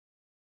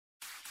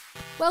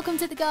Welcome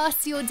to The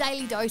Goss, your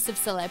daily dose of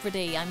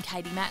celebrity. I'm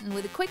Katie Matten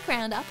with a quick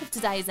roundup of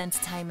today's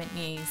entertainment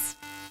news.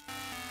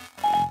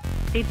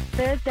 It's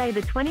Thursday,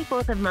 the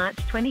 24th of March,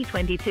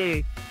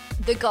 2022.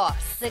 The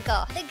Goss. The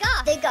Goss. The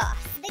Goss. The Goss.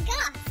 The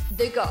Goss.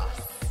 The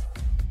Goss.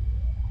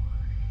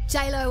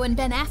 JLO and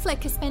Ben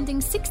Affleck are spending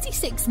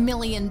 $66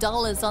 million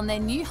on their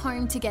new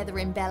home together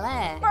in Bel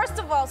Air. First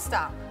of all,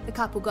 stop. The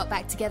couple got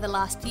back together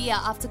last year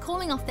after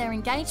calling off their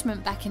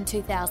engagement back in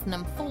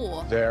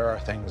 2004. There are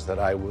things that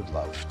I would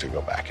love to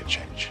go back and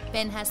change.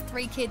 Ben has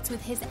 3 kids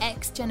with his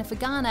ex, Jennifer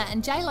Garner,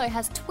 and JLO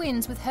has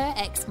twins with her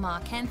ex,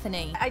 Mark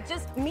Anthony. I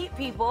just meet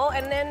people,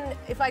 and then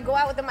if I go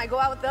out with them, I go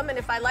out with them, and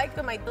if I like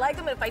them, I like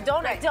them, and if I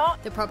don't, I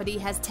don't. The property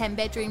has 10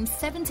 bedrooms,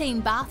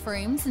 17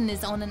 bathrooms, and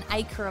is on an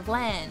acre of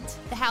land.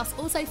 The house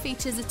also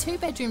features a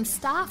 2-bedroom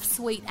staff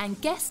suite and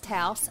guest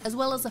house, as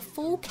well as a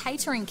full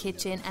catering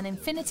kitchen and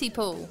infinity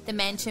pool. The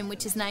mansion,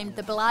 which is named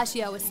the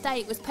Bellagio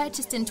Estate, was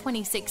purchased in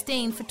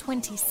 2016 for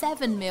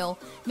 $27 million,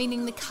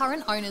 meaning the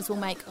current owners will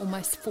make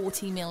almost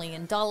 $40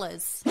 million.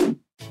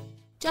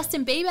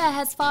 Justin Bieber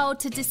has filed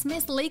to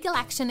dismiss legal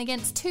action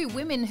against 2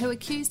 women who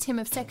accused him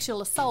of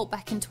sexual assault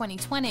back in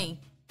 2020.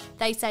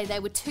 They say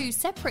they were 2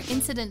 separate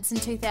incidents in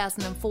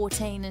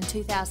 2014 and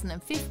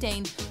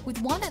 2015,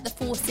 with one at the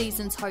Four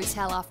Seasons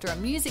Hotel after a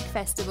music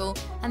festival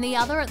and the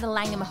other at the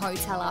Langham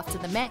Hotel after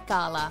the Met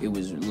Gala. It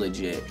was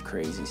legit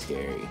crazy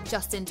scary.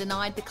 Justin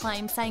denied the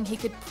claim, saying he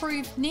could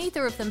prove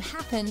neither of them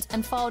happened,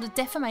 and filed a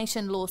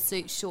defamation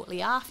lawsuit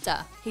shortly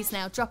after. He's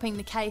now dropping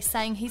the case,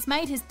 saying he's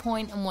made his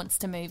point and wants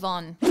to move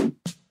on.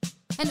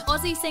 And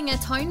Aussie singer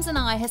Tones and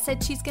I has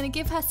said she's going to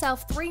give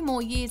herself 3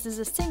 more years as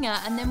a singer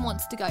and then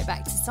wants to go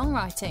back to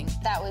songwriting.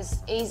 That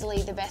was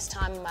easily the best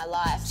time in my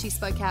life. She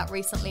spoke out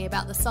recently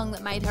about the song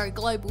that made her a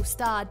global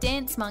star,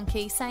 Dance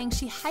Monkey, saying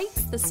she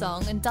hates the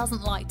song and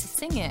doesn't like to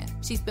sing it.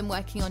 She's been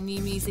working on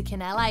new music in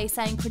LA,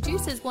 saying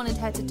producers wanted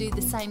her to do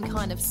the same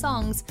kind of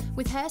songs,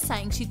 with her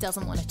saying she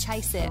doesn't want to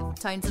chase it.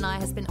 Tones and I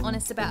has been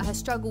honest about her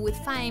struggle with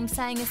fame,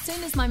 saying as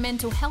soon as my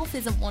mental health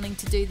isn't wanting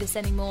to do this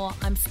anymore,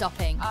 I'm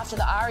stopping. After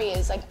the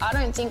ARIAs, I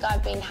don't think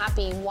I've been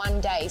happy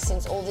one day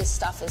since all this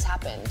stuff has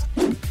happened.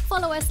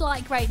 Follow us,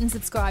 like, rate and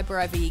subscribe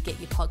wherever you get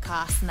your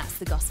podcasts, and that's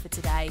The Goss for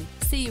today.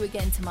 See you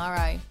again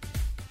tomorrow.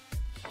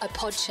 A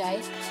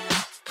Podshape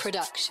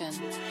production.